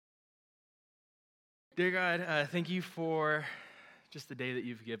Dear God, thank you for just the day that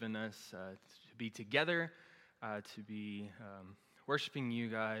you've given us to be together, to be worshiping you,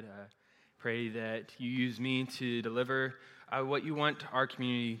 God. Pray that you use me to deliver what you want our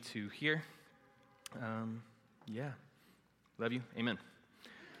community to hear. Love you. Amen.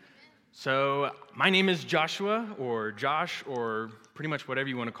 So my name is Joshua, or Josh, or pretty much whatever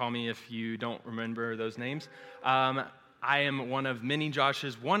you want to call me if you don't remember those names. I am one of many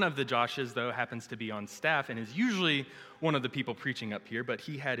Joshes. One of the Joshes, though, happens to be on staff and is usually one of the people preaching up here, but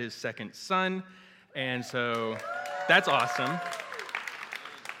he had his second son, and so that's awesome.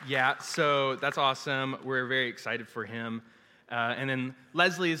 Yeah, so that's awesome. We're very excited for him. And then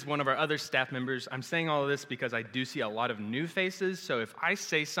Leslie is one of our other staff members. I'm saying all of this because I do see a lot of new faces, so if I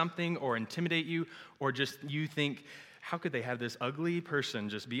say something or intimidate you, or just you think, how could they have this ugly person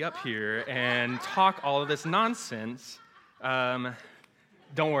just be up here and talk all of this nonsense?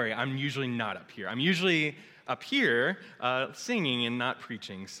 Don't worry, I'm usually not up here. I'm usually up here singing and not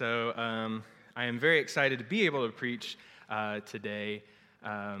preaching. So I am very excited to be able to preach today.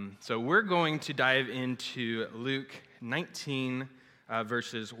 So we're going to dive into Luke 19,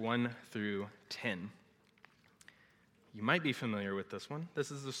 verses 1 through 10. You might be familiar with this one. This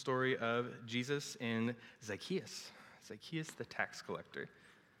is the story of Jesus and Zacchaeus. Zacchaeus the tax collector.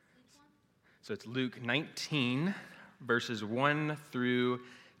 So it's Luke 19, verses 1 through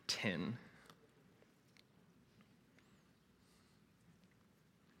 10.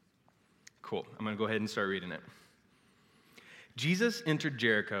 Cool. I'm going to go ahead and start reading it. Jesus entered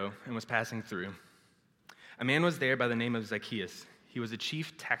Jericho and was passing through. A man was there by the name of Zacchaeus. He was a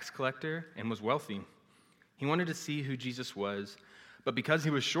chief tax collector and was wealthy. He wanted to see who Jesus was, but because he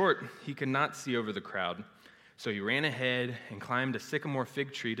was short, he could not see over the crowd. So he ran ahead and climbed a sycamore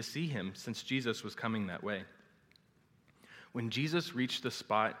fig tree to see him, since Jesus was coming that way. When Jesus reached the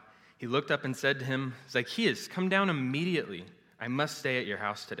spot, he looked up and said to him, "Zacchaeus, come down immediately. I must stay at your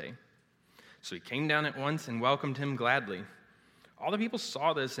house today." So he came down at once and welcomed him gladly. All the people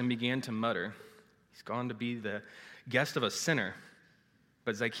saw this and began to mutter, "He's gone to be the guest of a sinner."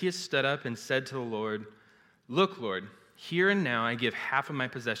 But Zacchaeus stood up and said to the Lord, "Look, Lord, here and now I give half of my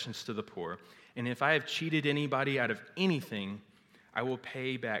possessions to the poor, and if I have cheated anybody out of anything, I will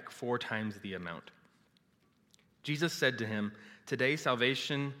pay back 4 times the amount." Jesus said to him, "Today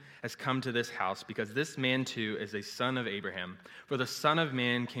salvation has come to this house, because this man too is a son of Abraham. For the Son of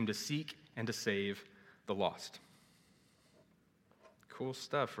Man came to seek and to save the lost." Cool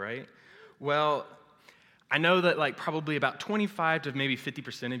stuff, right? Well, I know that probably about 25 to maybe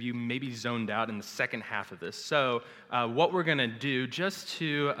 50% of you may be zoned out in the second half of this. So what we're going to do just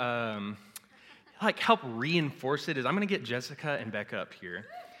to help reinforce it is I'm going to get Jessica and Becca up here.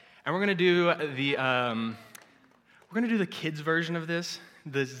 And we're going to do the kids version of this.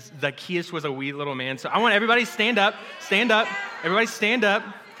 The Zacchaeus was a wee little man. So I want everybody stand up. Everybody stand up.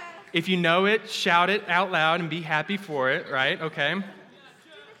 If you know it, shout it out loud and be happy for it, right? Okay.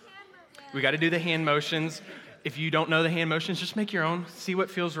 We got to do the hand motions. If you don't know the hand motions, just make your own. See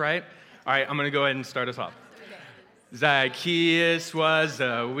what feels right. All right, I'm going to go ahead and start us off. Zacchaeus was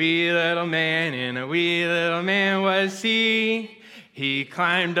a wee little man, and a wee little man was he. He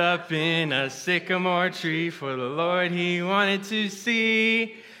climbed up in a sycamore tree, for the Lord he wanted to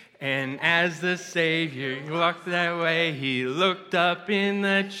see. And as the Savior walked that way, he looked up in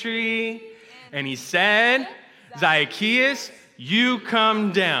the tree, and he said, "Zacchaeus, you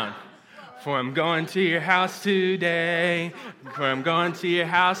come down. For I'm going to your house today. For I'm going to your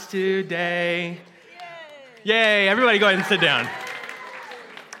house today." Yay! Everybody go ahead and sit down.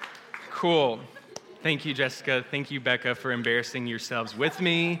 Cool. Thank you, Jessica. Thank you, Becca, for embarrassing yourselves with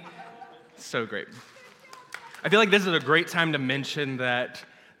me. So great. I feel like this is a great time to mention that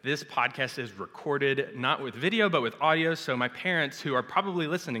this podcast is recorded not with video, but with audio. So my parents, who are probably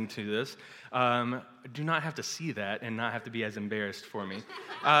listening to this, do not have to see that and not have to be as embarrassed for me.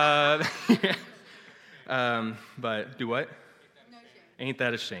 But do what? No shame. Ain't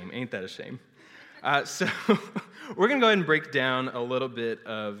that a shame? Ain't that a shame? So we're going to go ahead and break down a little bit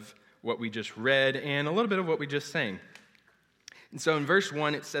of what we just read and a little bit of what we just sang. And so in verse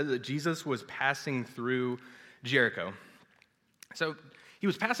 1, it says that Jesus was passing through Jericho. So he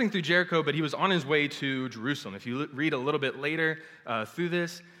was passing through Jericho, but he was on his way to Jerusalem. If you read a little bit later through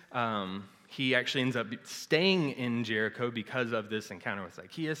this, he actually ends up staying in Jericho because of this encounter with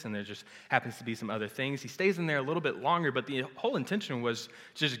Zacchaeus, and there just happens to be some other things. He stays in there a little bit longer, but the whole intention was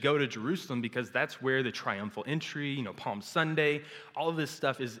to just go to Jerusalem because that's where the triumphal entry, Palm Sunday, all of this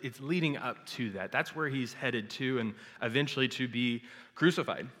stuff it's leading up to that. That's where he's headed to, and eventually to be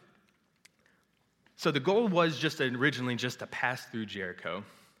crucified. So the goal was originally just to pass through Jericho,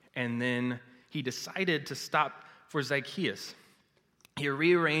 and then he decided to stop for Zacchaeus. He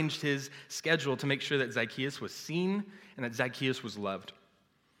rearranged his schedule to make sure that Zacchaeus was seen and that Zacchaeus was loved.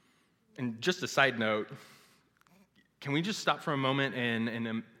 And just a side note, can we just stop for a moment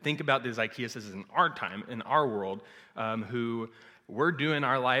and think about the Zacchaeuses in our time, in our world, who we're doing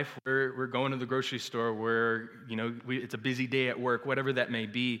our life, we're going to the grocery store, it's a busy day at work, whatever that may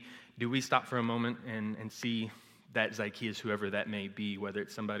be. Do we stop for a moment and see that Zacchaeus, whoever that may be, whether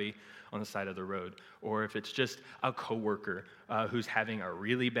it's somebody on the side of the road, or if it's just a coworker who's having a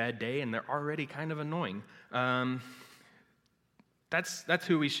really bad day and they're already kind of annoying? That's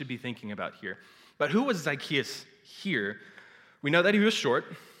who we should be thinking about here. But who was Zacchaeus here? We know that he was short,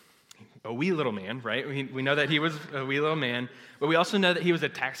 a wee little man, right? We know that he was a wee little man, but we also know that he was a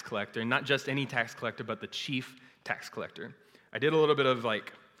tax collector, and not just any tax collector, but the chief tax collector. I did a little bit of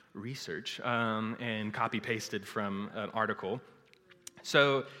research and copy-pasted from an article.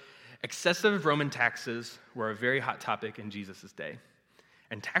 So excessive Roman taxes were a very hot topic in Jesus' day,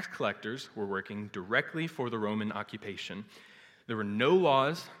 and tax collectors were working directly for the Roman occupation. There were no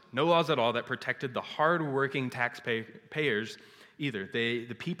laws at all that protected the hard-working taxpayers either.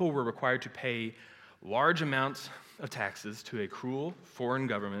 The people were required to pay large amounts of taxes to a cruel foreign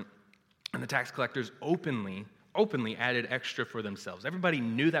government, and the tax collectors openly added extra for themselves. Everybody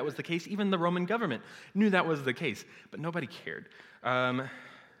knew that was the case. Even the Roman government knew that was the case, but nobody cared.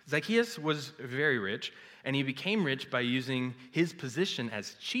 Zacchaeus was very rich, and he became rich by using his position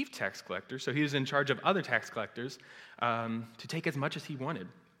as chief tax collector, so he was in charge of other tax collectors, to take as much as he wanted.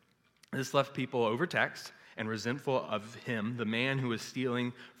 This left people overtaxed and resentful of him, the man who was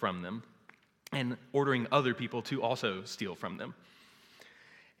stealing from them, and ordering other people to also steal from them.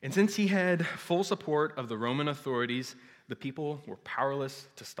 And since he had full support of the Roman authorities, the people were powerless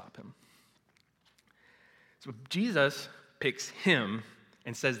to stop him. So Jesus picks him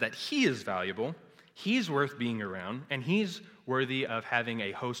and says that he is valuable, he's worth being around, and he's worthy of having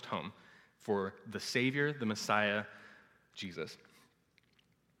a host home for the Savior, the Messiah, Jesus.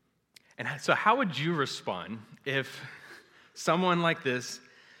 And so how would you respond if someone like this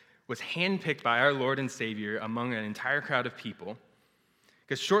was handpicked by our Lord and Savior among an entire crowd of people?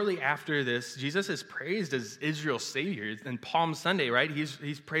 Because shortly after this, Jesus is praised as Israel's Savior. In Palm Sunday, right?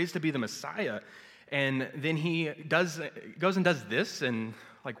 He's praised to be the Messiah. And then he goes and does this, and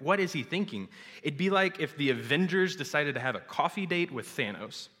what is he thinking? It'd be like if the Avengers decided to have a coffee date with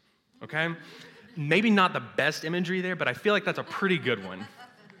Thanos, okay? Maybe not the best imagery there, but I feel like that's a pretty good one.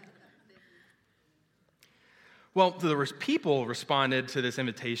 Well, the people responded to this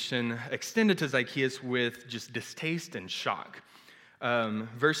invitation extended to Zacchaeus with just distaste and shock.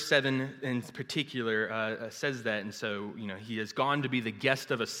 Verse 7 in particular says that, and so, he has gone to be the guest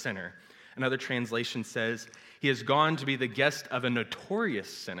of a sinner. Another translation says, he has gone to be the guest of a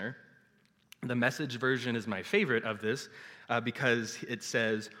notorious sinner. The Message version is my favorite of this because it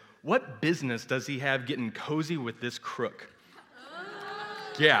says, what business does he have getting cozy with this crook?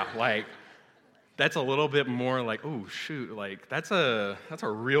 Yeah, that's a little bit more oh, shoot, that's a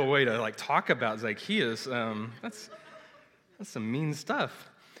real way to talk about Zacchaeus. That's some mean stuff.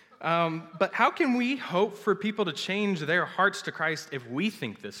 But how can we hope for people to change their hearts to Christ if we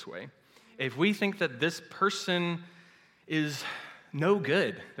think this way? If we think that this person is no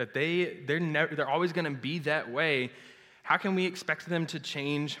good, that they're always going to be that way, how can we expect them to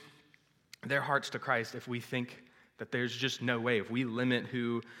change their hearts to Christ if we think that there's just no way, if we limit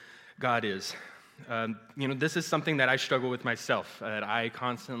who God is? This is something that I struggle with myself, that I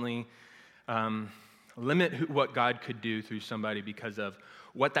constantly limit what God could do through somebody because of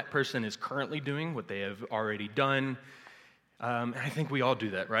what that person is currently doing, what they have already done. And I think we all do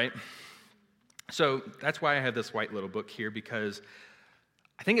that, right? So that's why I have this white little book here, because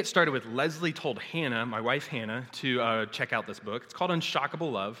I think it started with Leslie told Hannah, my wife Hannah, to check out this book. It's called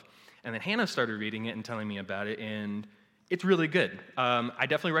Unshockable Love. And then Hannah started reading it and telling me about it, and it's really good. I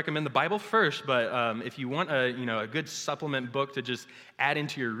definitely recommend the Bible first, but if you want a good supplement book to just add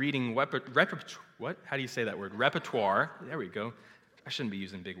into your reading repertoire, how do you say that word? Repertoire. There we go. I shouldn't be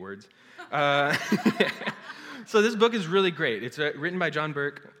using big words. So this book is really great. It's written by John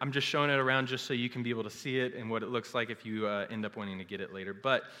Burke. I'm just showing it around just so you can be able to see it and what it looks like if you end up wanting to get it later.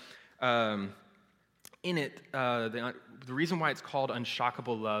 But in it, the reason why it's called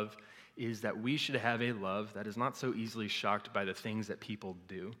Unshockable Love is that we should have a love that is not so easily shocked by the things that people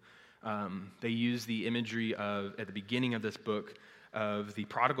do. They use the imagery at the beginning of this book, of the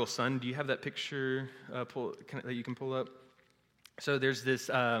prodigal son. Do you have that picture that you can pull up? So there's this,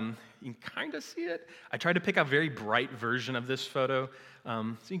 you can kind of see it. I tried to pick a very bright version of this photo,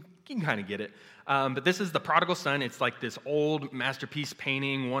 so you can kind of get it. But this is the Prodigal Son. It's like this old masterpiece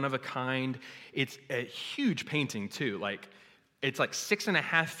painting, one of a kind. It's a huge painting too. It's like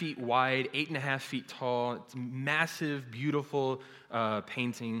 6.5 feet wide, 8.5 feet tall. It's a massive, beautiful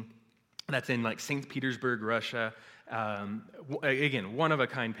painting that's in like St. Petersburg, Russia. Again, one of a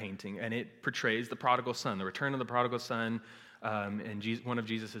kind painting, and it portrays the prodigal son, the return of the prodigal son, and one of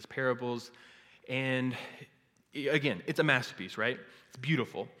Jesus' parables. And again, it's a masterpiece, right? It's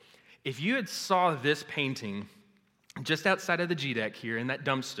beautiful. If you had saw this painting just outside of the G-Deck here in that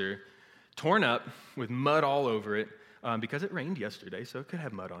dumpster, torn up with mud all over it, because it rained yesterday, so it could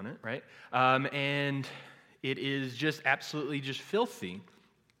have mud on it, right? And it is just absolutely just filthy.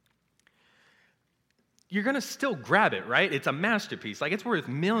 You're going to still grab it, right? It's a masterpiece. It's worth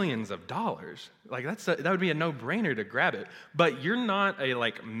millions of dollars. That would be a no-brainer to grab it. But you're not a,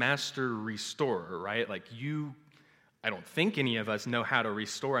 master restorer, right? I don't think any of us know how to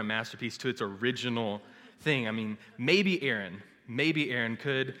restore a masterpiece to its original thing. I mean, maybe Aaron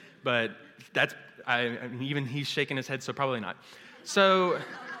could, but even he's shaking his head, so probably not. So,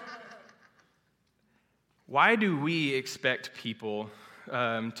 why do we expect people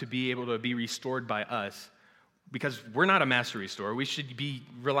to be able to be restored by us? Because we're not a master restorer. We should be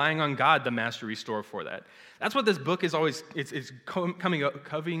relying on God, the master restorer, for that. That's what this book is always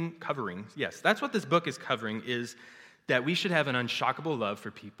covering. Yes, that's what this book is covering, is that we should have an unshockable love for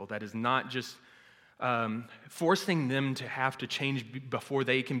people that is not just forcing them to have to change before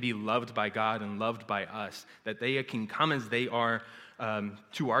they can be loved by God and loved by us, that they can come as they are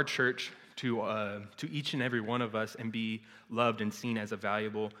to our church, to each and every one of us, and be loved and seen as a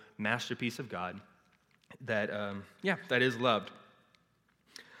valuable masterpiece of God that is loved.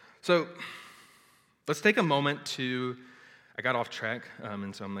 So let's take a moment I got off track,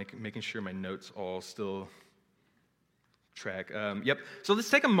 and so I'm making sure my notes all still track. So let's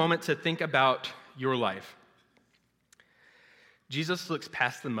take a moment to think about your life. Jesus looks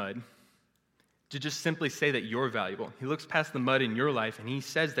past the mud to just simply say that you're valuable. He looks past the mud in your life, and he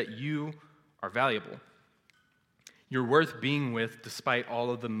says that you are valuable. You're worth being with despite all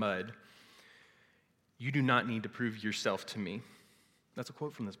of the mud. You do not need to prove yourself to me. That's a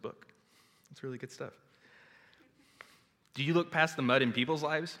quote from this book. It's really good stuff. Do you look past the mud in people's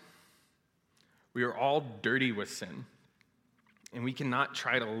lives? We are all dirty with sin, and we cannot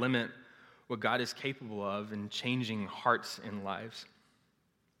try to limit what God is capable of in changing hearts and lives.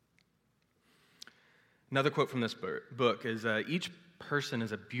 Another quote from this book is, each person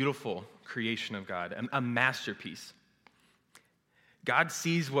is a beautiful creation of God, a masterpiece. God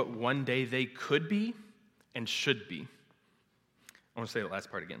sees what one day they could be and should be. I want to say the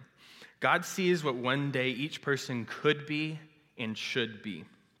last part again. God sees what one day each person could be and should be.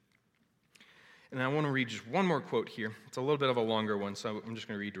 And I want to read just one more quote here. It's a little bit of a longer one, so I'm just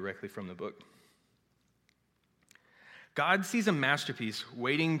going to read directly from the book. God sees a masterpiece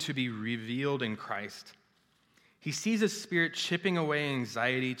waiting to be revealed in Christ. He sees a spirit chipping away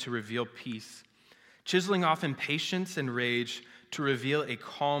anxiety to reveal peace, chiseling off impatience and rage to reveal a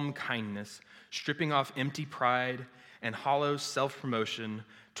calm kindness, stripping off empty pride and hollow self-promotion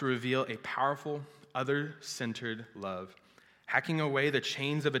to reveal a powerful, other-centered love, hacking away the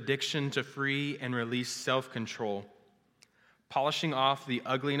chains of addiction to free and release self-control, polishing off the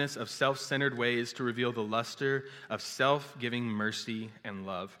ugliness of self-centered ways to reveal the luster of self-giving mercy and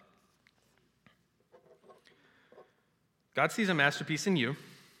love. God sees a masterpiece in you.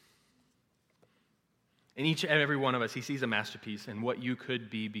 In each and every one of us, he sees a masterpiece in what you could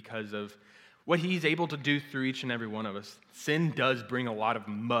be because of what he's able to do through each and every one of us. Sin does bring a lot of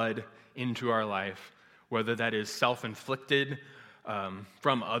mud into our life, whether that is self-inflicted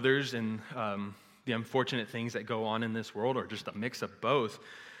from others and the unfortunate things that go on in this world, or just a mix of both.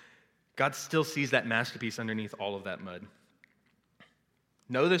 God still sees that masterpiece underneath all of that mud.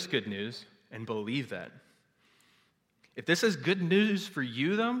 Know this good news and believe that. If this is good news for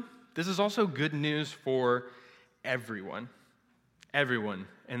you, though, this is also good news for everyone. Everyone.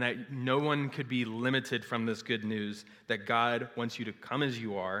 And that no one could be limited from this good news, that God wants you to come as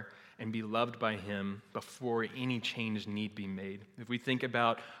you are and be loved by him before any change need be made. If we think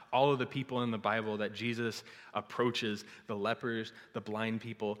about all of the people in the Bible that Jesus approaches, the lepers, the blind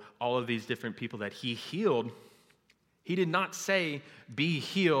people, all of these different people that he healed, he did not say, be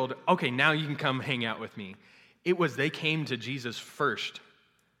healed, okay, now you can come hang out with me. It was they came to Jesus first.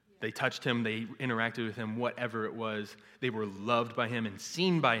 They touched him, they interacted with him, whatever it was. They were loved by him and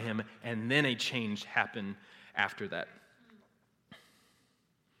seen by him, and then a change happened after that.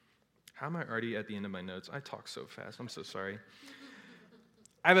 How am I already at the end of my notes? I talk so fast. I'm so sorry.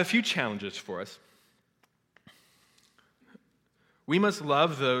 I have a few challenges for us. We must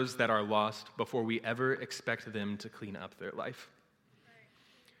love those that are lost before we ever expect them to clean up their life.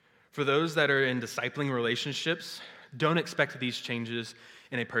 For those that are in discipling relationships, don't expect these changes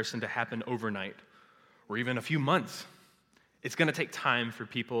in a person to happen overnight or even a few months. It's going to take time for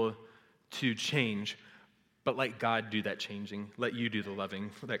people to change, but let God do that changing. Let you do the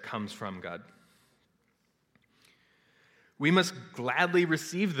loving that comes from God. We must gladly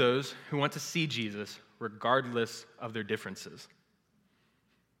receive those who want to see Jesus, regardless of their differences.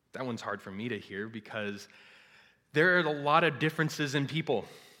 That one's hard for me to hear because there are a lot of differences in people,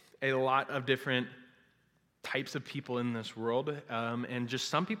 a lot of different types of people in this world, and just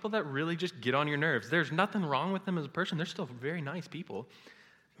some people that really just get on your nerves. There's nothing wrong with them as a person. They're still very nice people.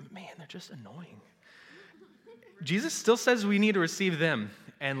 Man, they're just annoying. Jesus still says we need to receive them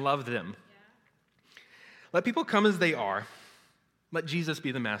and love them. Let people come as they are. Let Jesus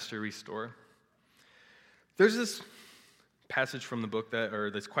be the master restorer. There's this passage from the book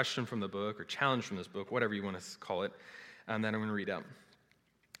or this question from the book, or challenge from this book, whatever you want to call it, that I'm going to read out.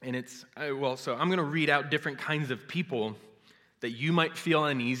 And so I'm going to read out different kinds of people that you might feel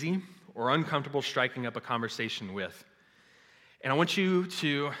uneasy or uncomfortable striking up a conversation with. And I want you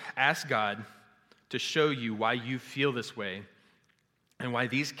to ask God to show you why you feel this way and why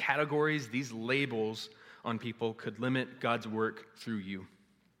these categories, these labels on people could limit God's work through you.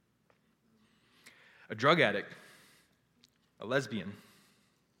 A drug addict, a lesbian,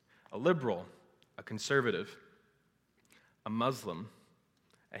 a liberal, a conservative, a Muslim,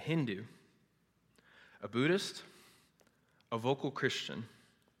 a Hindu, a Buddhist, a vocal Christian,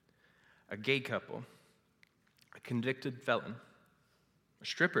 a gay couple, a convicted felon, a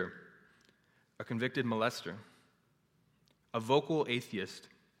stripper, a convicted molester, a vocal atheist,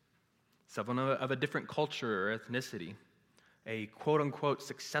 someone of a different culture or ethnicity, a quote-unquote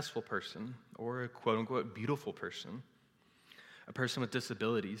successful person or a quote-unquote beautiful person, a person with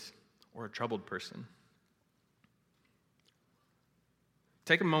disabilities or a troubled person.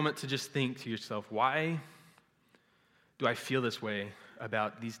 Take a moment to just think to yourself, why do I feel this way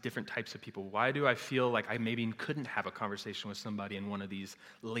about these different types of people? Why do I feel like I maybe couldn't have a conversation with somebody in one of these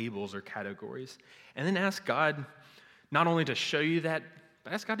labels or categories? And then ask God not only to show you that,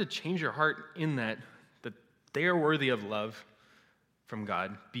 but ask God to change your heart in that they are worthy of love from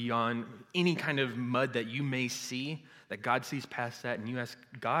God beyond any kind of mud that you may see, that God sees past that, and you ask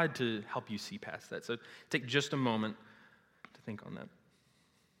God to help you see past that. So take just a moment to think on that.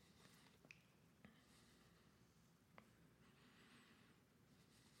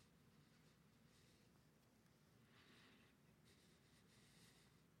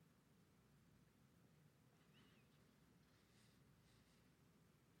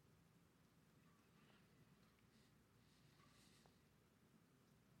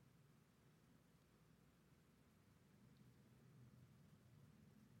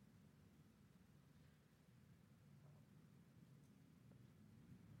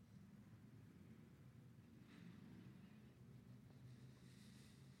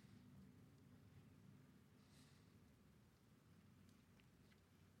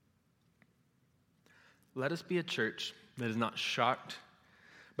 Let us be a church that is not shocked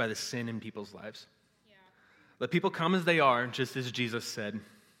by the sin in people's lives. Yeah. Let people come as they are, just as Jesus said.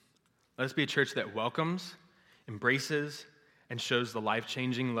 Let us be a church that welcomes, embraces, and shows the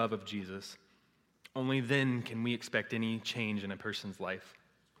life-changing love of Jesus. Only then can we expect any change in a person's life.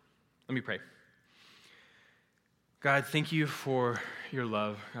 Let me pray. God, thank you for your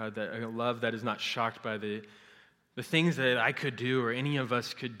love, a love that is not shocked by the things that I could do or any of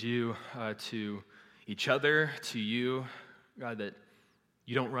us could do to each other, to you, God, that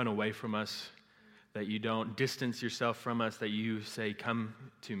you don't run away from us, that you don't distance yourself from us, that you say, come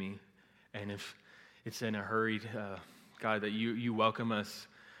to me. And if it's in a hurry, God, that you welcome us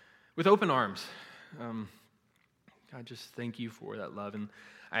with open arms. God, just thank you for that love. And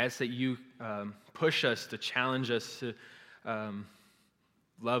I ask that you push us to challenge us to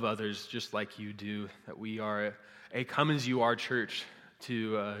love others just like you do, that we are a come as you are church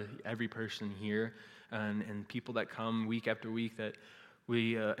to every person here. And people that come week after week, that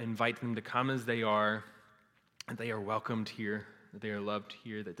we invite them to come as they are, that they are welcomed here, that they are loved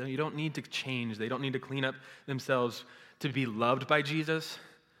here, that you don't need to change, they don't need to clean up themselves to be loved by Jesus,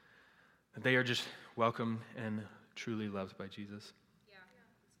 that they are just welcomed and truly loved by Jesus. Yeah,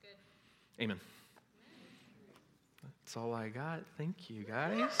 that's good. Amen. That's all I got. Thank you,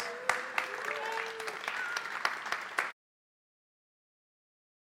 guys.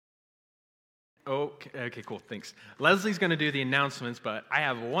 Okay, cool, thanks. Leslie's going to do the announcements, but I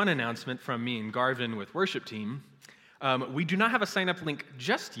have one announcement from me and Garvin with worship team. We do not have a sign-up link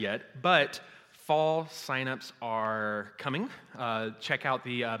just yet, but fall sign-ups are coming. Check out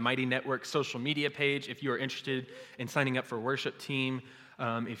the Mighty Network social media page if you are interested in signing up for worship team.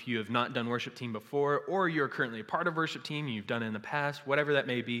 If you have not done worship team before, or you're currently a part of worship team, you've done it in the past, whatever that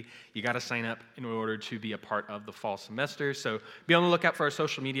may be, you got to sign up in order to be a part of the fall semester. So be on the lookout for our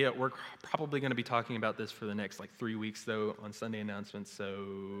social media. We're probably going to be talking about this for the next 3 weeks, though, on Sunday announcements.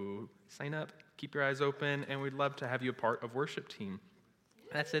 So sign up, keep your eyes open, and we'd love to have you a part of worship team.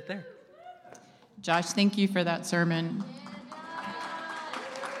 That's it there. Josh, thank you for that sermon.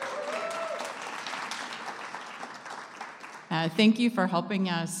 Thank you for helping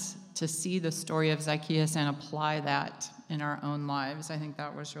us to see the story of Zacchaeus and apply that in our own lives. I think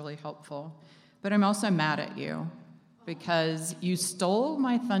that was really helpful. But I'm also mad at you because you stole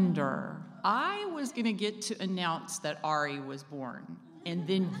my thunder. I was going to get to announce that Ari was born, and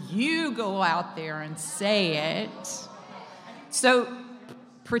then you go out there and say it. So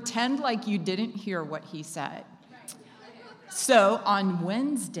pretend like you didn't hear what he said. So on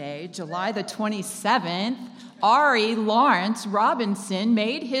Wednesday, July the 27th, Ari Lawrence Robinson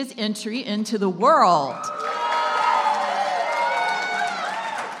made his entry into the world.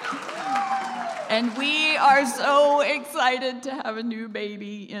 And we are so excited to have a new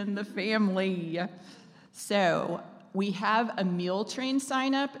baby in the family. So we have a meal train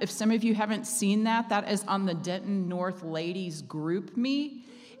sign up. If some of you haven't seen that, that is on the Denton North Ladies Group Me.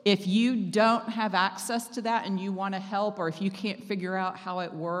 If you don't have access to that and you want to help, or if you can't figure out how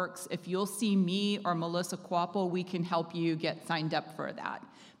it works, if you'll see me or Melissa Quapple, we can help you get signed up for that.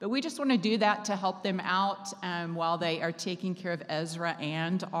 But we just want to do that to help them out while they are taking care of Ezra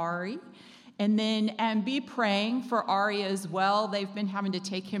and Ari. And then be praying for Ari as well. They've been having to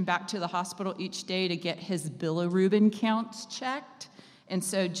take him back to the hospital each day to get his bilirubin counts checked. And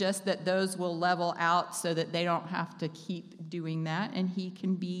so just that those will level out so that they don't have to keep doing that, and he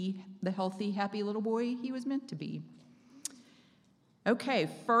can be the healthy, happy little boy he was meant to be. Okay,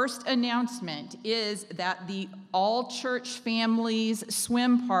 first announcement is that the All Church Families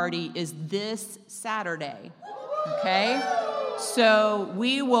Swim Party is this Saturday, okay? So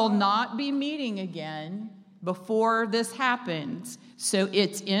we will not be meeting again before this happens. So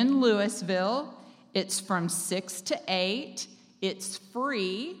it's in Louisville. It's from 6 to 8. It's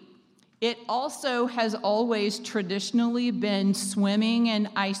free. It also has always traditionally been swimming and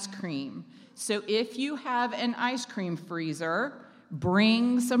ice cream. So if you have an ice cream freezer,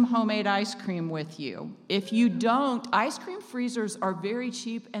 bring some homemade ice cream with you. If you don't, ice cream freezers are very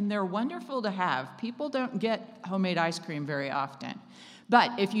cheap and they're wonderful to have. People don't get homemade ice cream very often.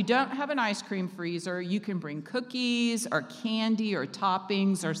 But if you don't have an ice cream freezer, you can bring cookies or candy or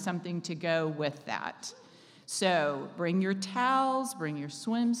toppings or something to go with that. So bring your towels, bring your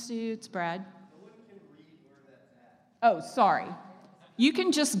swimsuits. Brad? No one can read where that's at. Oh, sorry. You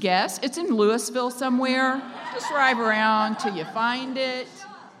can just guess. It's in Louisville somewhere. Just drive around till you find it.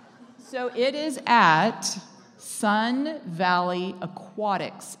 So it is at Sun Valley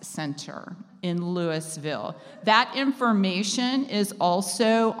Aquatics Center in Louisville. That information is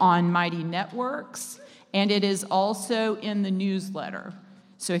also on Mighty Networks, and it is also in the newsletter.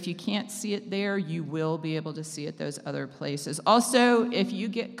 So if you can't see it there, you will be able to see it those other places. Also, if you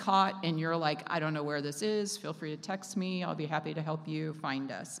get caught and you're like, I don't know where this is, feel free to text me. I'll be happy to help you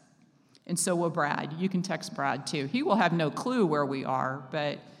find us. And so will Brad. You can text Brad, too. He will have no clue where we are,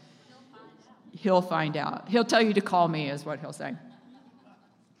 but he'll find out. He'll tell you to call me, is what he'll say.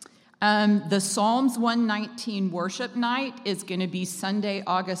 The Psalms 119 worship night is going to be Sunday,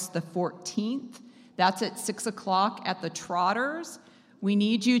 August the 14th. That's at 6 o'clock at the Trotters. We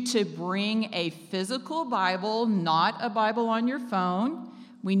need you to bring a physical Bible, not a Bible on your phone.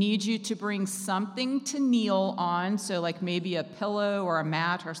 We need you to bring something to kneel on, so like maybe a pillow or a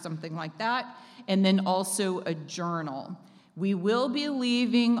mat or something like that, and then also a journal. We will be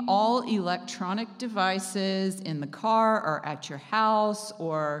leaving all electronic devices in the car or at your house,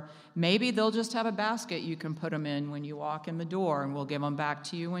 or maybe they'll just have a basket you can put them in when you walk in the door, and we'll give them back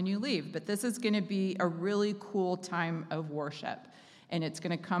to you when you leave. But this is going to be a really cool time of worship. And it's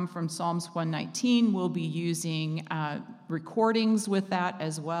going to come from Psalms 119. We'll be using recordings with that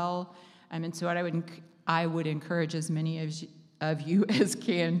as well. And so I would encourage as many of you as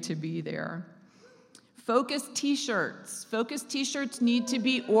can to be there. Focus t-shirts. Focus t-shirts need to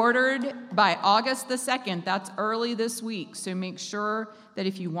be ordered by August the 2nd. That's early this week. So make sure that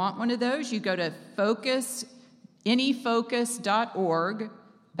if you want one of those, you go to anyfocus.org,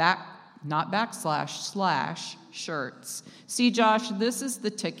 /shirts. See, Josh, this is the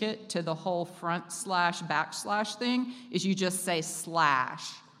ticket to the whole front/backslash thing, is you just say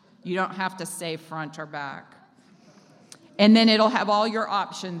slash. You don't have to say front or back. And then it'll have all your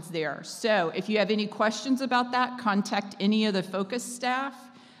options there. So if you have any questions about that, contact any of the Focus staff.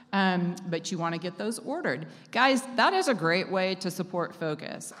 But you want to get those ordered. Guys, that is a great way to support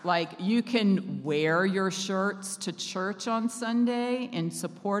Focus. Like, you can wear your shirts to church on Sunday in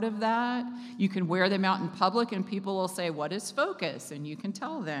support of that. You can wear them out in public, and people will say, "What is Focus?" And you can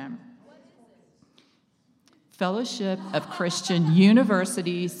tell them. Fellowship of Christian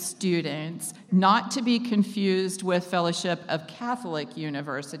University Students, not to be confused with Fellowship of Catholic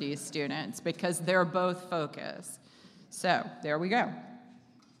University Students, because they're both Focus. So, there we go.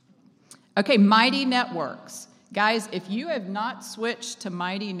 Okay, Mighty Networks. Guys, if you have not switched to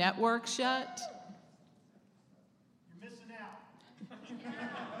Mighty Networks yet, you're missing out.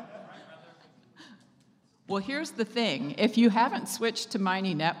 Well, here's the thing. If you haven't switched to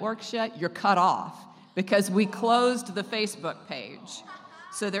Mighty Networks yet, you're cut off because we closed the Facebook page.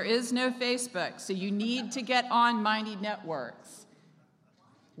 So there is no Facebook. So you need to get on Mighty Networks.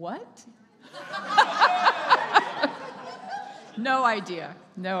 What? No idea.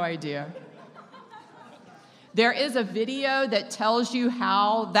 No idea. There is a video that tells you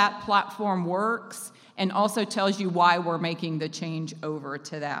how that platform works and also tells you why we're making the change over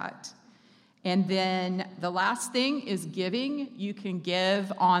to that. And then the last thing is giving. You can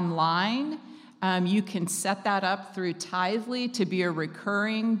give online. You can set that up through Tithely to be a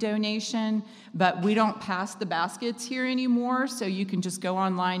recurring donation, but we don't pass the baskets here anymore, so you can just go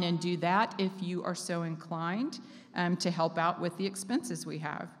online and do that if you are so inclined to help out with the expenses we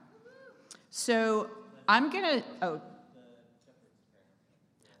have. So I'm going to,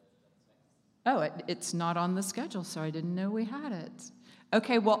 it's not on the schedule, so I didn't know we had it.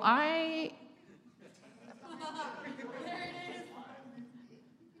 Okay, well,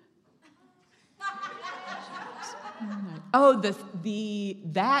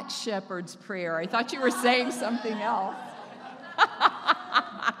 that shepherd's prayer. I thought you were saying something else.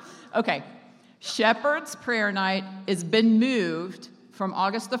 Okay. Shepherd's Prayer Night has been moved from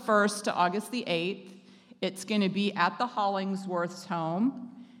August the 1st to August the 8th. It's going to be at the Hollingsworth's home.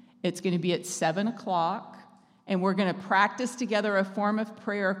 It's going to be at 7 o'clock. And we're going to practice together a form of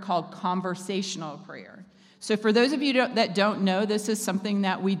prayer called conversational prayer. So for those of you that don't know, this is something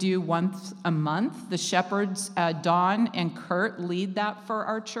that we do once a month. The shepherds, Dawn and Kurt, lead that for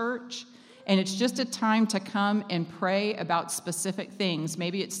our church. And it's just a time to come and pray about specific things.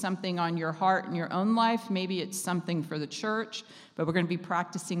 Maybe it's something on your heart in your own life. Maybe it's something for the church. But we're going to be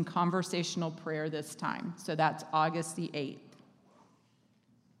practicing conversational prayer this time. So that's August the 8th.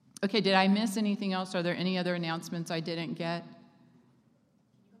 Okay, did I miss anything else? Are there any other announcements I didn't get?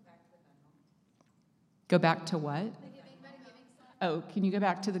 Go back to what? Oh, can you go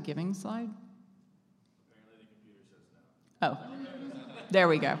back to the giving slide? Oh, there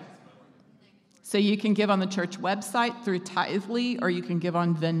we go. So you can give on the church website through Tithely, or you can give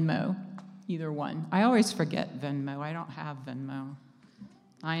on Venmo, either one. I always forget Venmo. I don't have Venmo.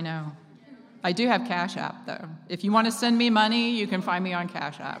 I know. I do have Cash App, though. If you want to send me money, you can find me on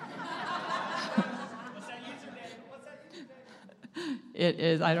Cash App. What's that username? It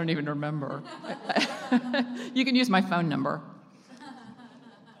is, I don't even remember. You can use my phone number.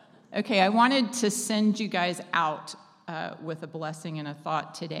 Okay, I wanted to send you guys out with a blessing and a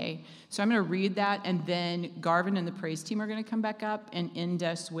thought today. So I'm going to read that, and then Garvin and the praise team are going to come back up and end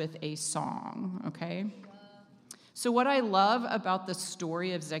us with a song, okay? So what I love about the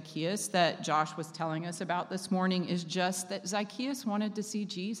story of Zacchaeus that Josh was telling us about this morning is just that Zacchaeus wanted to see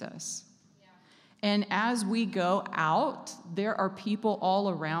Jesus. Yeah. And as we go out, there are people all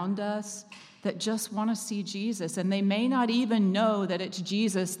around us that just want to see Jesus, and they may not even know that it's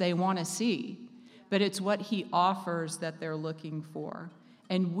Jesus they want to see, but it's what he offers that they're looking for.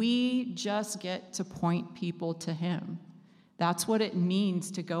 And we just get to point people to him. That's what it means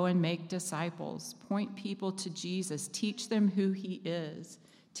to go and make disciples. Point people to Jesus. Teach them who he is.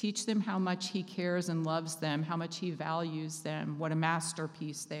 Teach them how much he cares and loves them, how much he values them, what a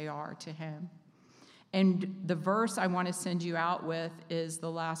masterpiece they are to him. And the verse I want to send you out with is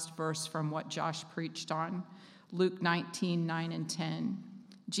the last verse from what Josh preached on, Luke 19, 9 and 10.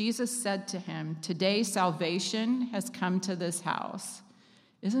 Jesus said to him, "Today salvation has come to this house."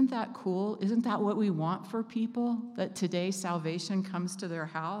 Isn't that cool? Isn't that what we want for people? That today salvation comes to their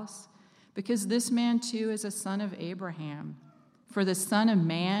house? Because this man too is a son of Abraham. For the Son of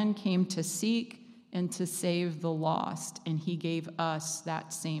Man came to seek and to save the lost, and he gave us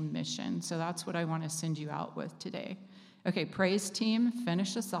that same mission. So that's what I want to send you out with today. Okay, praise team,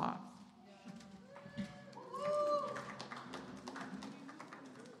 finish us off.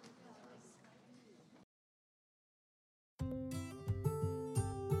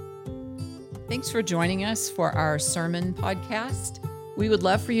 Thanks for joining us for our sermon podcast. We would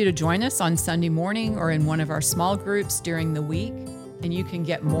love for you to join us on Sunday morning or in one of our small groups during the week. And you can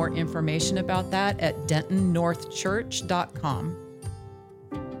get more information about that at dentonnorthchurch.com.